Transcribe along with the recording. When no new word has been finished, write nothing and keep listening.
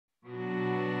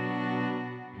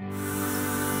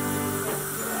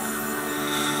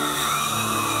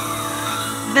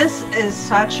This is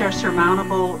such a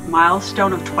surmountable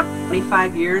milestone of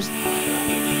 25 years.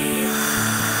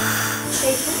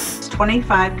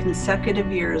 25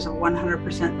 consecutive years of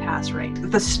 100% pass rate.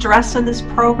 The stress of this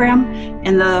program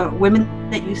and the women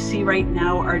that you see right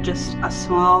now are just a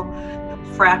small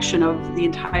fraction of the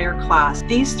entire class.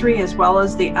 These three, as well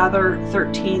as the other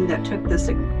 13 that took this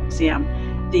exam,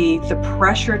 the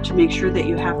pressure to make sure that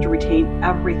you have to retain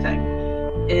everything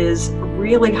is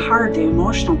really hard. The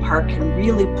emotional part can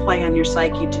really play on your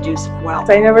psyche to do well.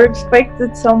 I never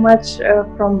expected so much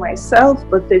from myself,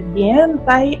 but at the end,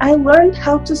 I learned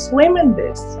how to swim in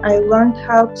this. I learned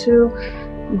how to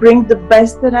bring the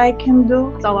best that I can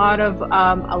do. It's a lot of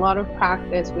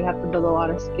practice. We have to build a lot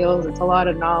of skills. It's a lot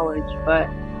of knowledge, but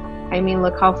I mean,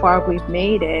 look how far we've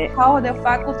made it. How the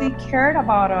faculty cared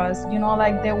about us, you know,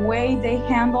 like the way they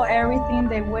handle everything,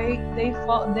 the way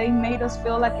they made us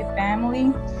feel like a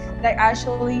family, that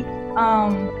actually,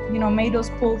 you know, made us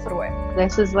pull through it.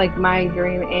 This is like my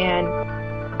dream, and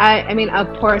I mean,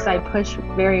 of course, I push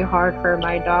very hard for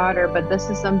my daughter, but this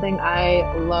is something I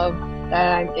love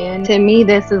that I'm in. To me,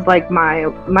 this is like my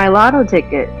lotto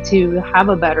ticket to have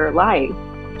a better life.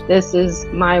 This is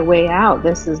my way out.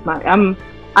 This is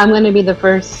I'm going to be the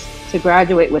first to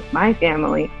graduate with my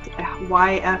family.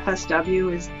 Why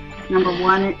FSW is number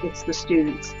one, it's the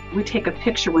students. We take a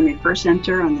picture when they first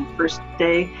enter on the first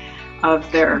day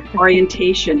of their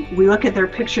orientation. We look at their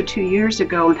picture 2 years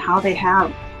ago and how they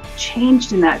have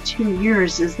changed in that 2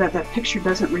 years is that picture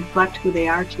doesn't reflect who they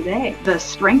are today. The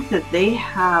strength that they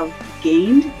have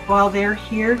gained while they're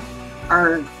here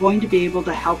are going to be able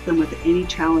to help them with any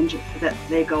challenge that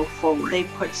they go forward. They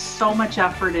put so much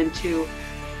effort into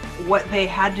what they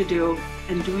had to do,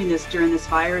 and doing this during this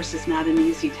virus is not an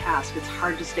easy task. It's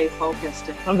hard to stay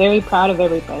focused. I'm very proud of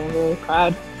everybody. I'm very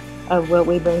proud of what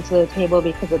we bring to the table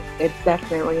because it's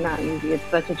definitely not easy. It's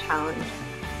such a challenge.